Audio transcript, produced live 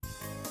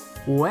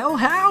Well,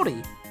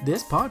 howdy!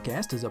 This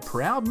podcast is a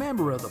proud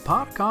member of the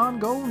Podicon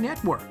Go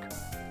network.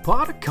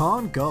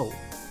 Podicon Go,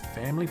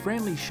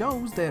 family-friendly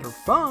shows that are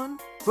fun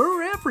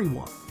for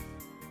everyone.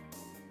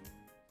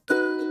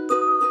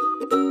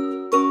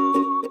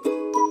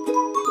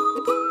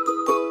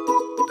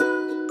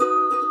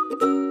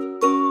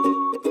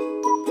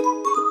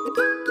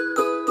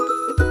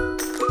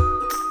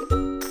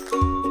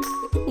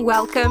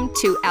 Welcome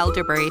to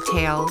Elderberry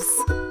Tales.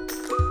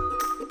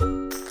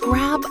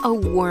 Grab a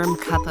warm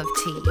cup of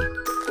tea.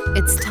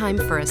 It's time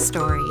for a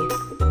story.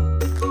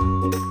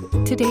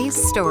 Today's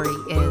story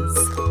is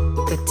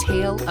The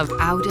Tale of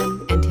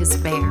Audun and His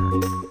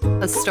Bear,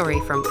 a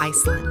story from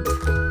Iceland.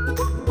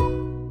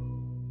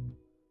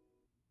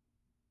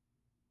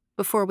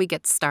 Before we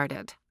get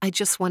started, I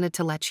just wanted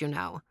to let you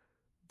know,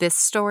 this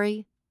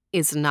story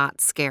is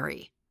not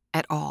scary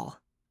at all.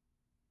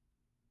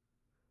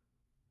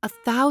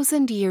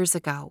 1,000 years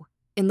ago,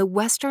 in the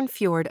western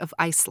fjord of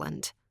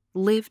Iceland,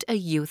 lived a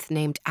youth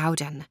named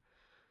Audun.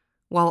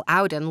 While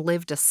Audun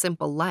lived a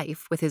simple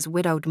life with his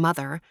widowed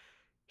mother,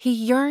 he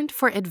yearned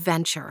for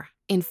adventure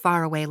in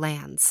faraway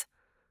lands.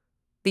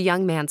 The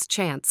young man's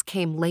chance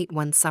came late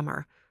one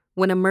summer,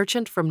 when a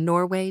merchant from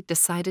Norway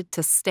decided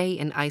to stay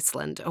in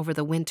Iceland over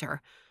the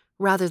winter,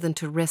 rather than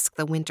to risk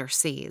the winter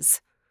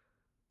seas.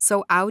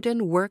 So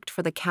Audun worked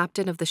for the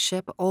captain of the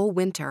ship all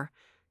winter,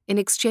 in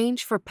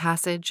exchange for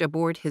passage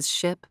aboard his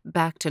ship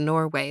back to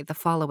Norway the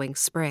following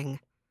spring.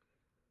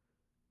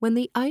 When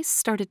the ice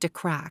started to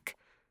crack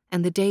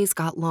and the days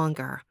got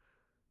longer,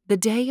 the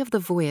day of the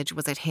voyage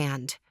was at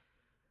hand.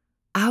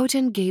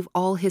 Audun gave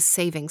all his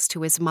savings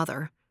to his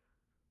mother.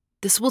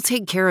 "This will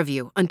take care of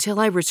you until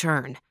I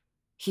return,"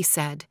 he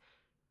said.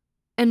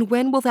 "And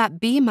when will that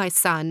be, my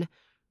son?"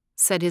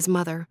 said his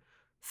mother,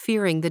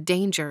 fearing the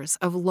dangers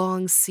of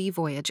long sea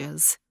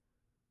voyages.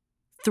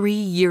 3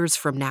 years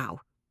from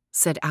now,"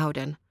 said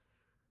Audun.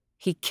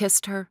 He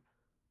kissed her,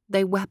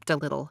 they wept a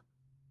little,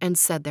 and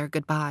said their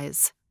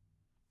goodbyes.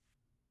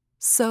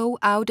 So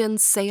Audun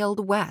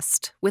sailed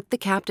west with the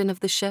captain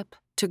of the ship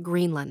to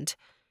Greenland,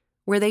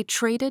 where they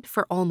traded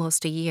for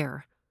almost a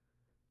year.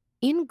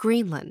 In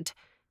Greenland,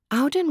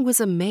 Audun was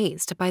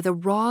amazed by the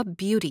raw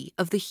beauty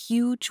of the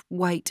huge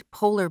white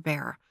polar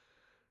bear,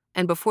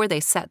 and before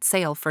they set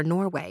sail for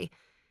Norway,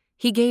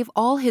 he gave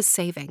all his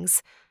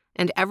savings,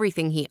 and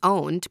everything he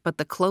owned but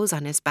the clothes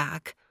on his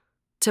back,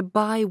 to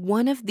buy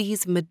one of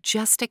these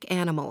majestic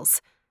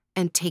animals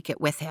and take it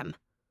with him.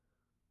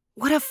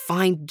 "What a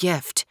fine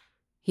gift,"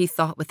 he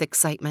thought with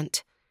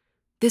excitement.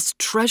 "This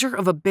treasure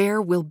of a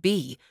bear will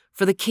be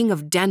for the King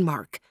of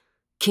Denmark,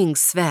 King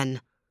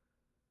Sven."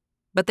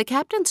 But the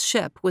captain's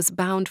ship was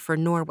bound for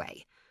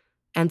Norway,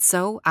 and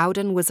so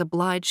Audun was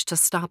obliged to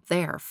stop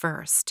there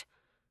first.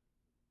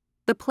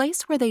 The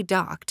place where they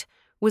docked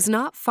was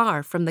not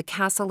far from the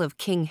castle of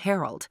King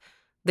Harald,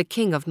 the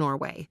King of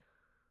Norway.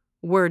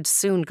 Word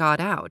soon got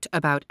out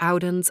about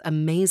Audun's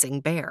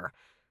amazing bear,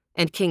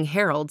 and King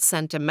Harald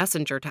sent a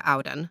messenger to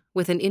Audun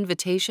with an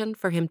invitation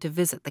for him to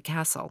visit the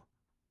castle.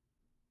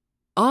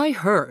 "I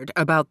heard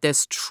about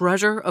this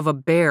treasure of a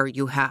bear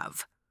you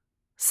have,"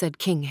 said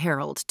King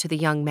Harald to the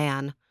young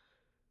man.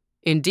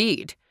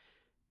 "Indeed,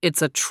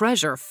 it's a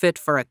treasure fit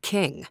for a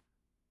king."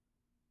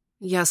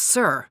 "Yes,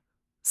 sir,"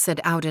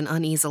 said Audun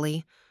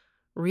uneasily,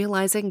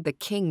 realizing the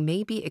king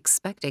may be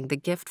expecting the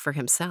gift for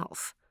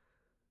himself.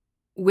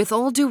 "With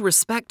all due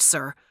respect,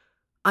 sir,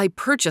 I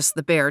purchased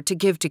the bear to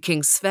give to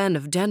King Sven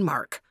of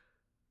Denmark."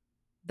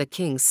 The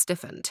king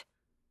stiffened.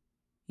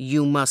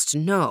 "You must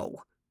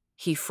know,"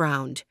 he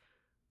frowned,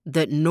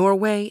 "that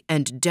Norway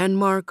and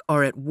Denmark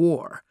are at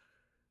war,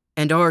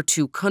 and our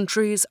two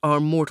countries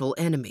are mortal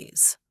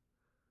enemies."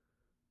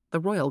 The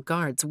royal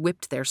guards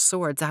whipped their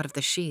swords out of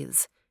the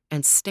sheaths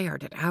and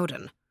stared at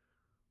Audun.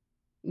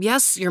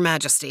 "Yes, your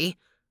majesty,"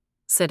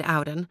 said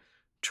Audun,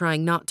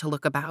 trying not to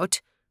look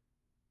about.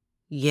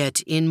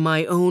 "Yet in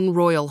my own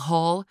royal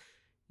hall,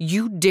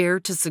 you dare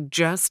to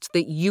suggest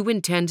that you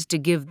intend to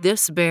give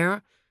this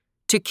bear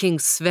to King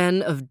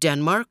Sven of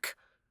Denmark?"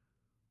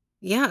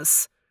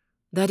 "Yes,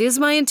 that is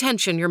my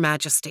intention, your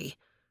majesty,"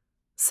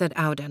 said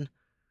Audun.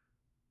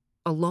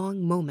 A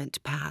long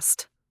moment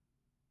passed.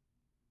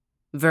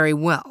 "Very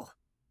well,"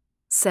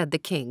 said the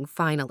king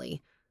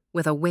finally,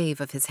 with a wave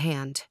of his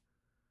hand.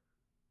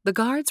 The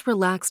guards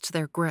relaxed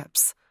their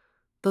grips,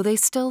 though they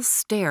still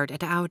stared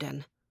at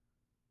Audun.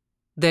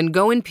 "Then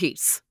go in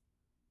peace.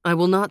 I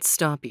will not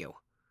stop you.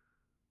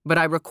 But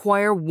I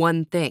require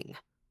one thing."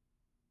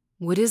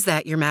 "What is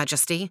that, your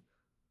majesty?"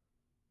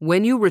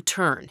 "When you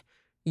return,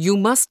 you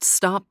must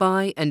stop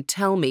by and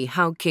tell me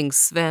how King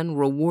Sven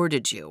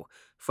rewarded you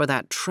for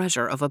that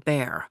treasure of a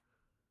bear."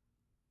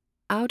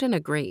 Audun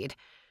agreed,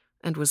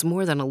 and was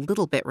more than a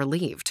little bit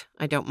relieved,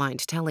 I don't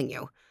mind telling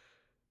you,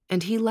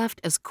 and he left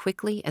as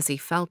quickly as he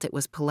felt it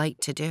was polite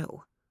to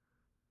do.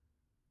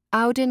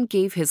 Audun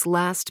gave his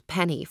last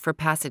penny for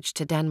passage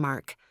to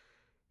Denmark,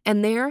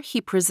 and there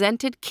he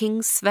presented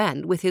King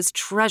Sven with his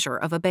treasure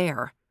of a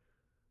bear.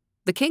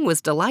 The king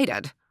was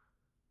delighted.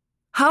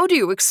 "How do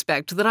you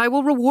expect that I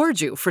will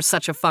reward you for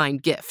such a fine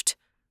gift?"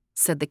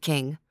 said the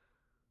king.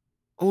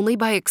 "Only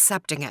by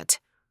accepting it,"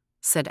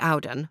 said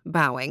Audun,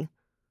 bowing.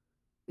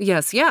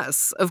 "Yes,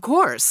 yes, of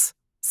course,"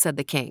 said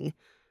the king.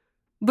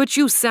 "But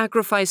you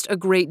sacrificed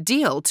a great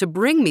deal to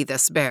bring me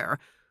this bear.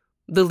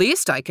 The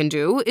least I can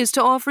do is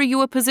to offer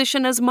you a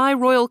position as my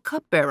royal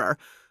cupbearer,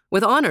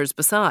 with honors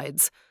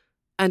besides,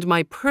 and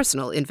my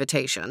personal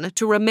invitation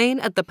to remain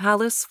at the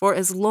palace for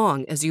as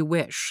long as you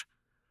wish."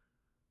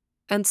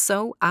 And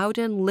so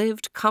Audun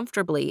lived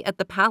comfortably at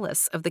the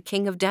palace of the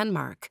King of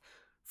Denmark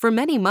for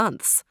many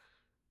months,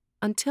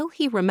 until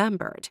he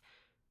remembered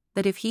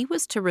that if he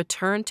was to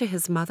return to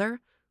his mother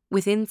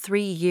within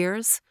 3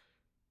 years,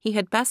 he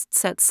had best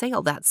set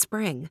sail that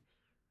spring.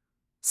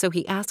 So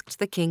he asked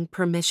the king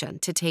permission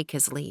to take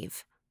his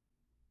leave.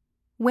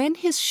 When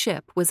his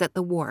ship was at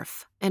the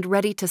wharf and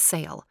ready to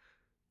sail,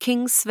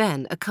 King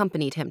Sven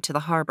accompanied him to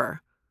the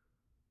harbor.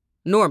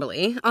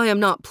 "Normally, I am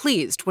not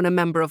pleased when a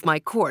member of my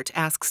court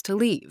asks to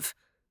leave,"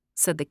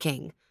 said the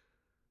king.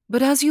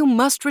 "But as you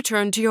must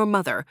return to your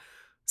mother,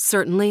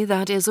 certainly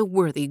that is a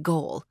worthy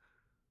goal.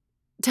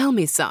 Tell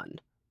me, son,"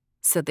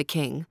 said the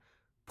king,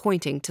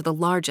 pointing to the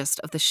largest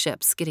of the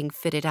ships getting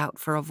fitted out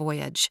for a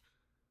voyage,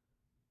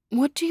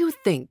 "what do you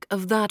think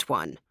of that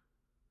one?"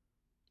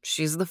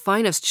 "She's the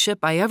finest ship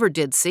I ever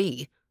did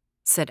see,"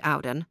 said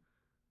Audun.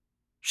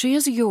 "She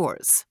is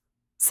yours,"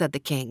 said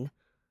the king.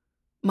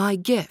 "My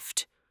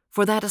gift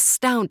for that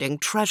astounding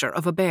treasure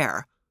of a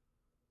bear."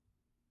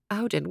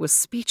 Audun was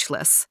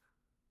speechless.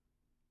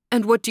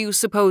 "And what do you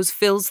suppose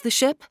fills the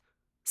ship?"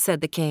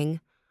 said the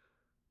king.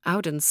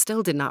 Audun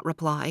still did not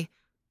reply,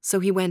 so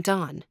he went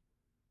on.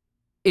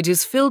 "It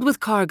is filled with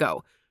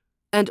cargo,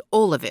 and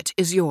all of it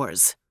is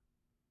yours."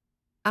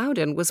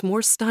 Audun was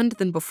more stunned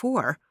than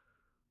before.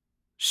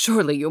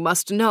 "Surely you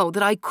must know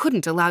that I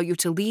couldn't allow you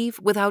to leave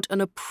without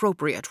an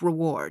appropriate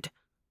reward,"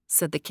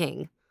 said the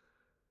king.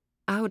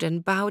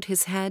 Audun bowed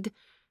his head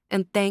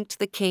and thanked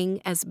the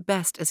king as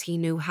best as he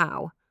knew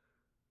how.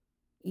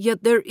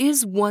 "Yet there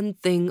is one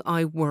thing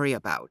I worry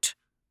about,"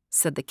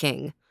 said the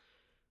king.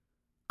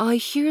 "I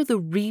hear the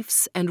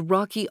reefs and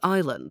rocky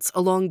islands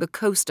along the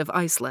coast of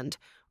Iceland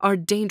are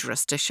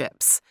dangerous to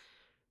ships.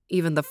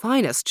 Even the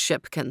finest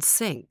ship can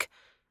sink,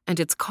 and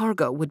its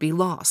cargo would be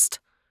lost.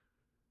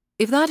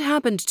 If that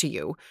happened to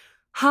you,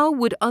 how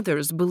would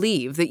others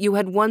believe that you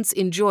had once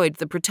enjoyed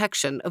the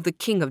protection of the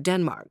King of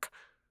Denmark?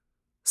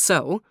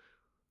 So,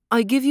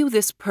 I give you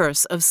this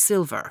purse of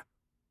silver."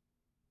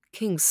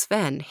 King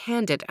Sven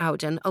handed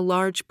Audun a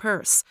large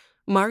purse,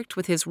 marked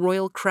with his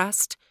royal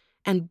crest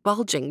and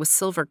bulging with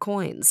silver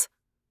coins.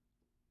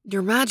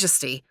 "Your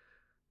Majesty,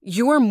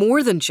 you are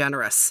more than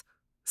generous,"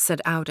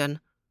 said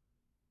Audun.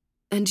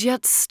 "And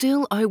yet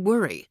still I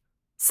worry,"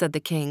 said the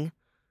king.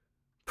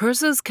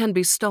 "Purses can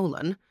be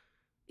stolen,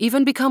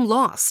 even become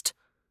lost.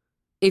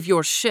 If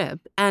your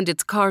ship and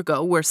its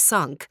cargo were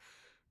sunk,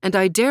 and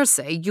I dare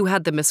say you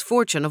had the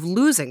misfortune of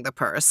losing the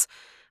purse,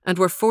 and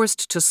were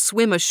forced to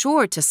swim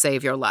ashore to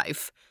save your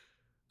life,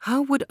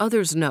 how would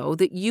others know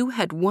that you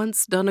had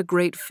once done a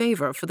great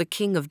favor for the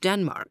King of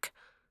Denmark?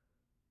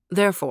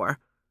 Therefore,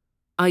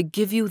 I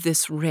give you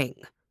this ring."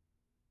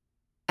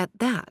 At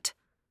that,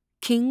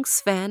 King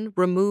Sven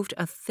removed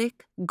a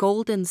thick,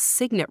 golden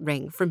signet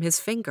ring from his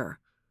finger.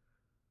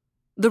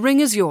 "The ring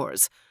is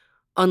yours,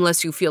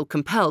 unless you feel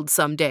compelled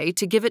some day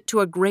to give it to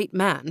a great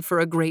man for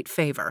a great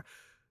favor,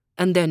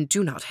 and then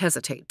do not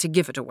hesitate to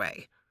give it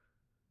away.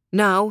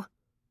 Now,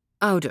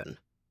 Audun,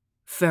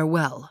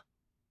 farewell."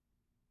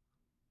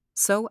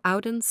 So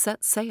Audun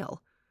set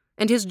sail,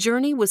 and his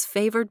journey was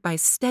favored by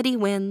steady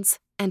winds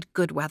and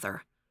good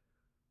weather.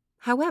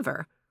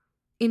 However,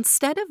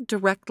 instead of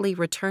directly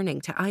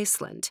returning to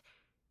Iceland,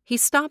 he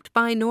stopped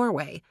by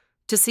Norway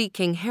to see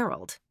King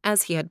Harald,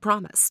 as he had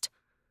promised.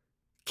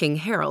 King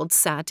Harald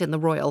sat in the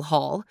royal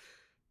hall,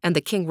 and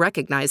the king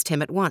recognized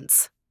him at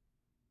once.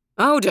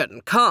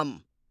 "Audun,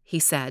 come," he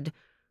said.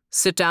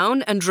 "Sit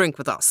down and drink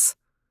with us."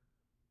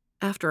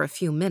 After a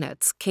few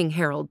minutes, King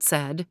Harald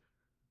said,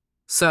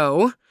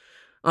 "So,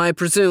 I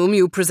presume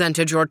you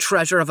presented your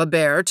treasure of a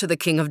bear to the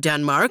King of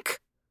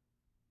Denmark?"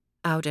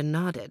 Audun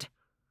nodded.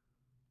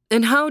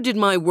 "And how did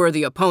my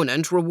worthy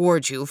opponent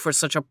reward you for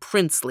such a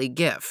princely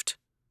gift?"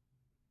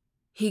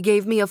 "He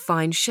gave me a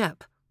fine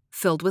ship,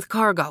 filled with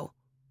cargo,"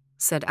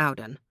 said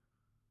Audun.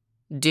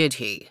 "Did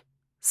he?"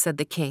 said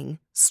the king,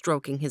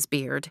 stroking his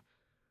beard.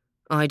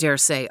 "I dare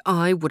say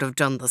I would have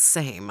done the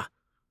same.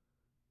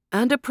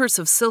 And a purse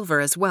of silver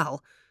as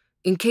well,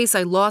 in case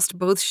I lost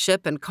both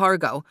ship and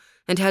cargo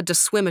and had to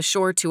swim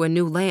ashore to a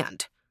new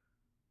land."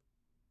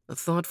 "A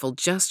thoughtful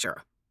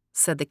gesture,"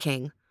 said the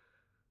king.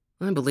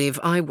 "I believe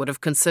I would have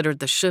considered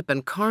the ship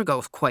and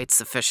cargo quite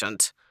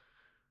sufficient.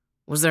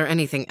 Was there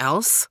anything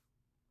else?"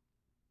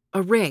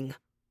 "A ring,"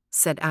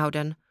 said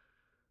Audun,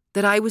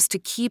 "that I was to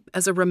keep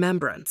as a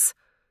remembrance,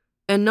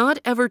 and not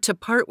ever to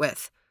part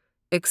with,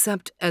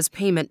 except as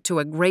payment to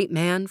a great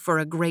man for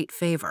a great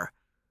favor.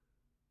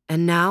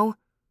 And now,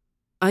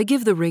 I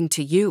give the ring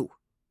to you."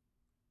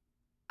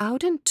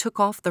 Audun took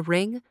off the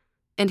ring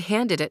and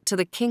handed it to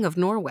the King of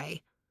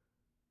Norway.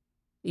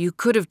 "You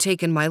could have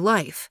taken my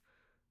life,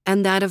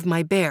 and that of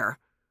my bear.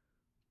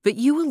 But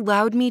you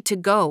allowed me to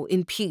go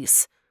in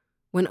peace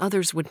when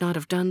others would not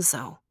have done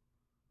so."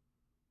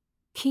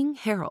 King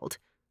Harold,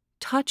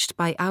 touched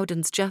by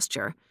Audun's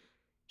gesture,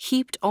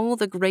 heaped all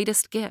the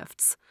greatest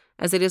gifts,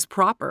 as it is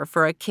proper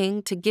for a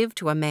king to give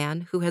to a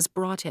man who has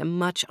brought him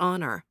much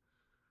honor.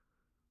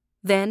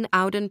 Then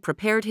Audun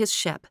prepared his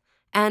ship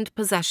and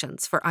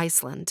possessions for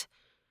Iceland.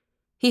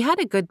 He had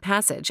a good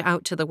passage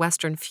out to the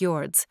western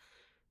fjords,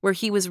 where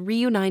he was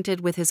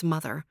reunited with his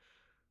mother,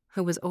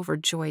 who was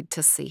overjoyed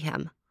to see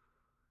him.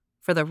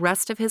 For the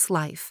rest of his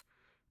life,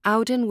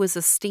 Audun was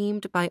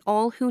esteemed by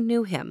all who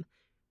knew him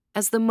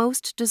as the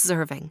most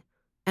deserving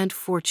and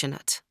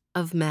fortunate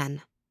of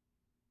men.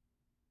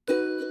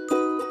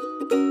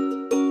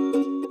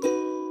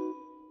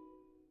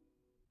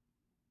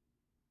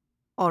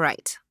 All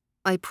right,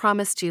 I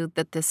promised you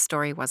that this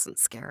story wasn't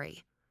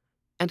scary,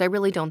 and I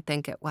really don't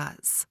think it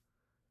was.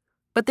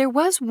 But there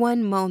was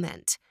one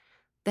moment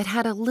that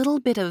had a little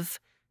bit of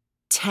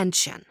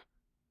tension,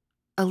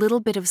 a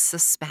little bit of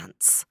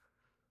suspense.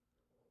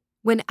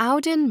 When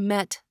Audun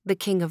met the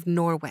King of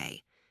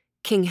Norway,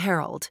 King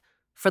Harald,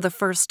 for the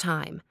first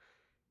time,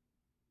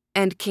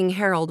 and King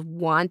Harald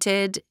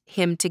wanted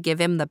him to give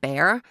him the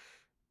bear,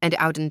 and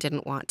Audun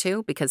didn't want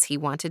to because he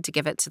wanted to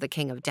give it to the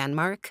King of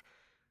Denmark,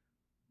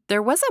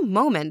 there was a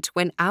moment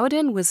when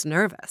Audun was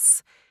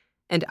nervous,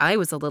 and I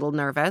was a little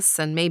nervous,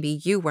 and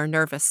maybe you were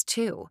nervous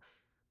too,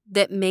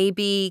 that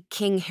maybe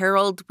King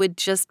Harald would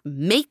just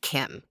make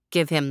him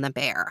give him the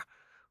bear,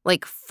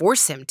 like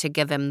force him to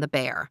give him the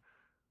bear,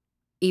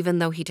 even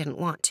though he didn't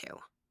want to.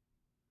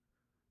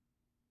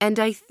 And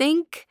I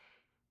think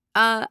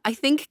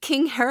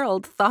King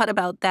Harald thought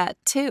about that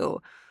too.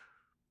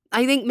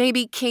 I think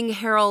maybe King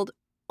Harald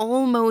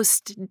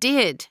almost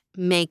did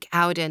make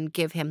Audun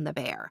give him the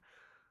bear,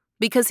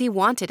 because he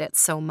wanted it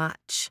so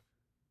much.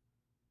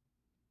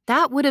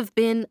 That would have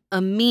been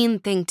a mean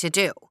thing to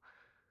do,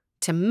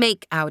 to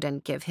make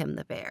Audun give him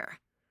the bear.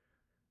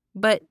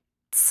 But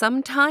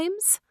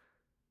sometimes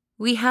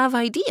we have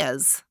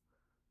ideas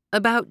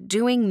about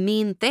doing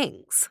mean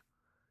things.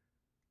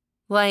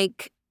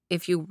 Like,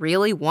 if you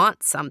really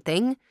want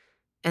something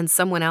and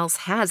someone else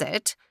has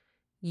it,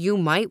 you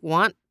might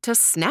want to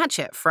snatch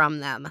it from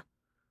them.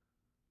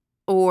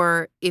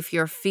 Or if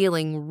you're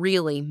feeling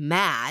really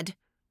mad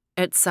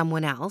at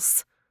someone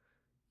else,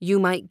 you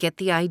might get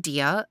the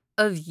idea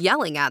of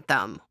yelling at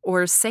them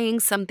or saying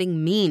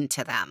something mean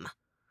to them.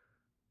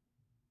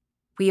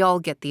 We all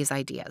get these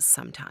ideas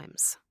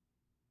sometimes.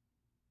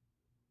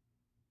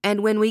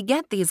 And when we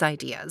get these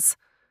ideas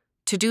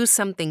to do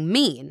something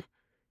mean,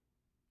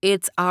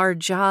 it's our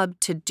job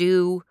to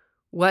do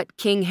what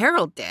King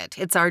Harald did.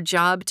 It's our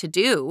job to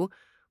do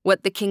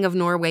what the King of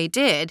Norway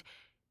did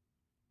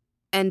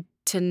and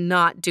to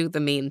not do the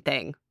mean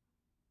thing.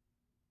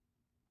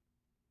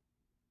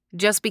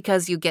 Just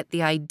because you get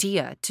the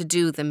idea to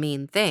do the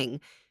mean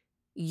thing,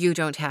 you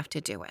don't have to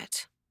do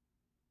it.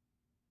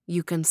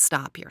 You can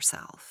stop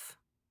yourself.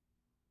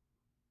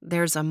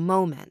 There's a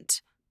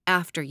moment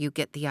after you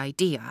get the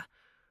idea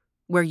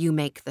where you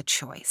make the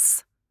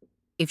choice,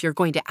 if you're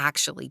going to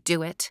actually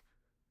do it,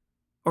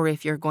 or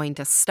if you're going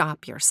to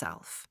stop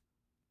yourself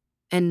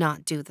and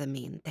not do the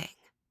mean thing.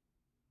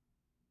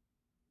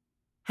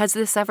 Has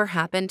this ever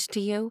happened to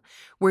you,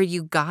 where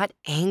you got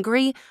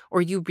angry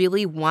or you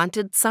really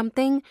wanted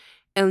something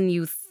and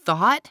you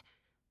thought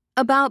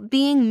about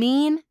being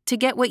mean to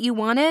get what you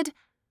wanted,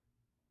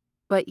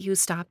 but you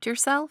stopped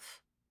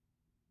yourself?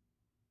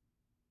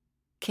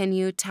 Can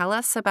you tell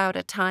us about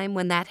a time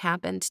when that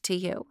happened to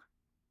you?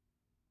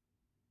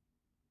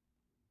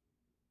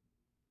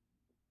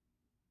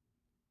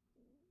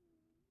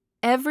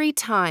 Every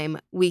time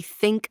we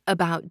think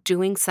about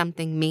doing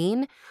something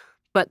mean,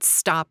 but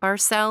stop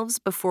ourselves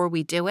before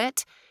we do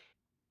it,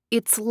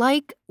 it's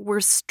like we're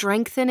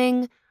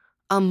strengthening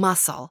a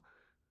muscle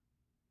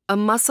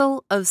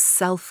of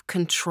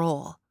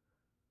self-control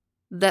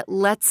that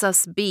lets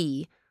us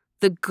be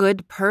the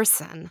good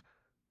person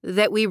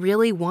that we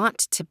really want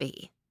to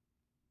be.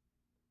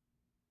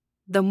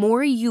 The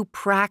more you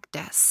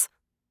practice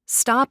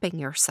stopping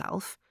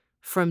yourself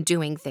from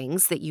doing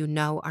things that you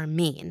know are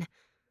mean,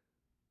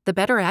 the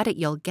better at it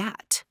you'll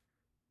get,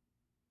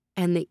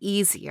 and the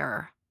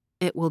easier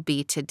it will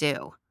be to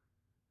do,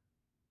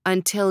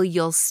 until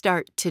you'll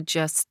start to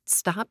just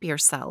stop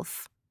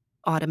yourself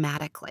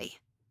automatically.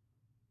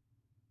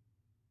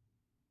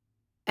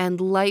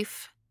 And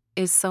life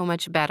is so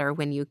much better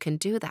when you can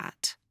do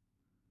that.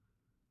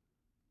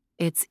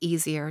 It's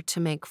easier to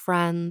make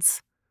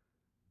friends.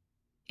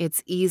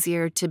 It's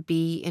easier to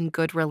be in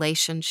good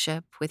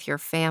relationship with your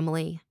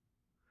family.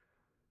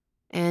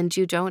 And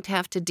you don't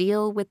have to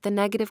deal with the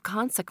negative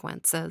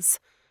consequences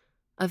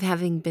of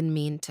having been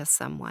mean to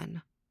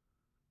someone.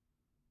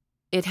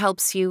 It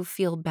helps you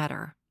feel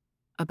better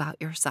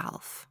about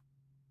yourself.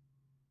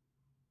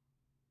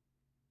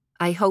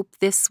 I hope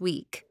this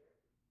week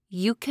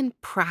you can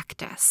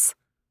practice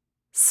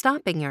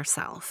stopping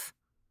yourself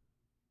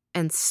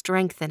and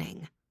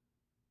strengthening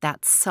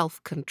that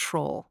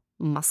self-control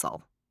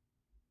muscle.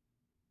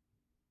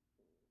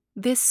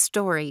 This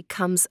story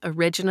comes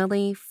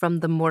originally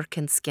from the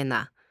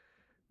Morkinskinna,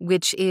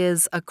 which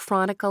is a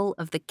chronicle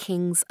of the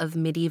kings of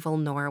medieval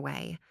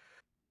Norway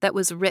that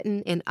was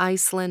written in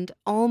Iceland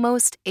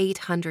almost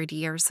 800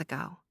 years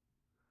ago.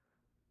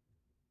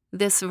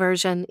 This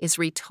version is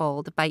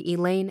retold by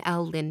Elaine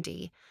L.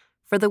 Lindy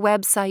for the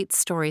website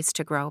Stories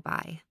to Grow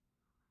By.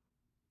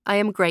 I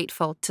am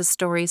grateful to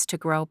Stories to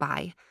Grow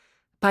By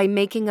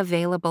making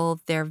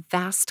available their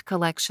vast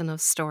collection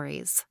of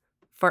stories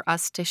for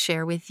us to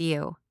share with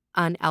you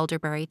on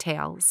Elderberry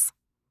Tales.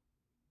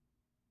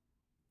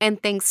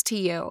 And thanks to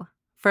you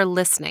for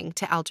listening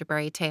to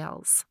Elderberry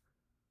Tales.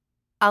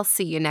 I'll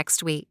see you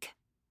next week.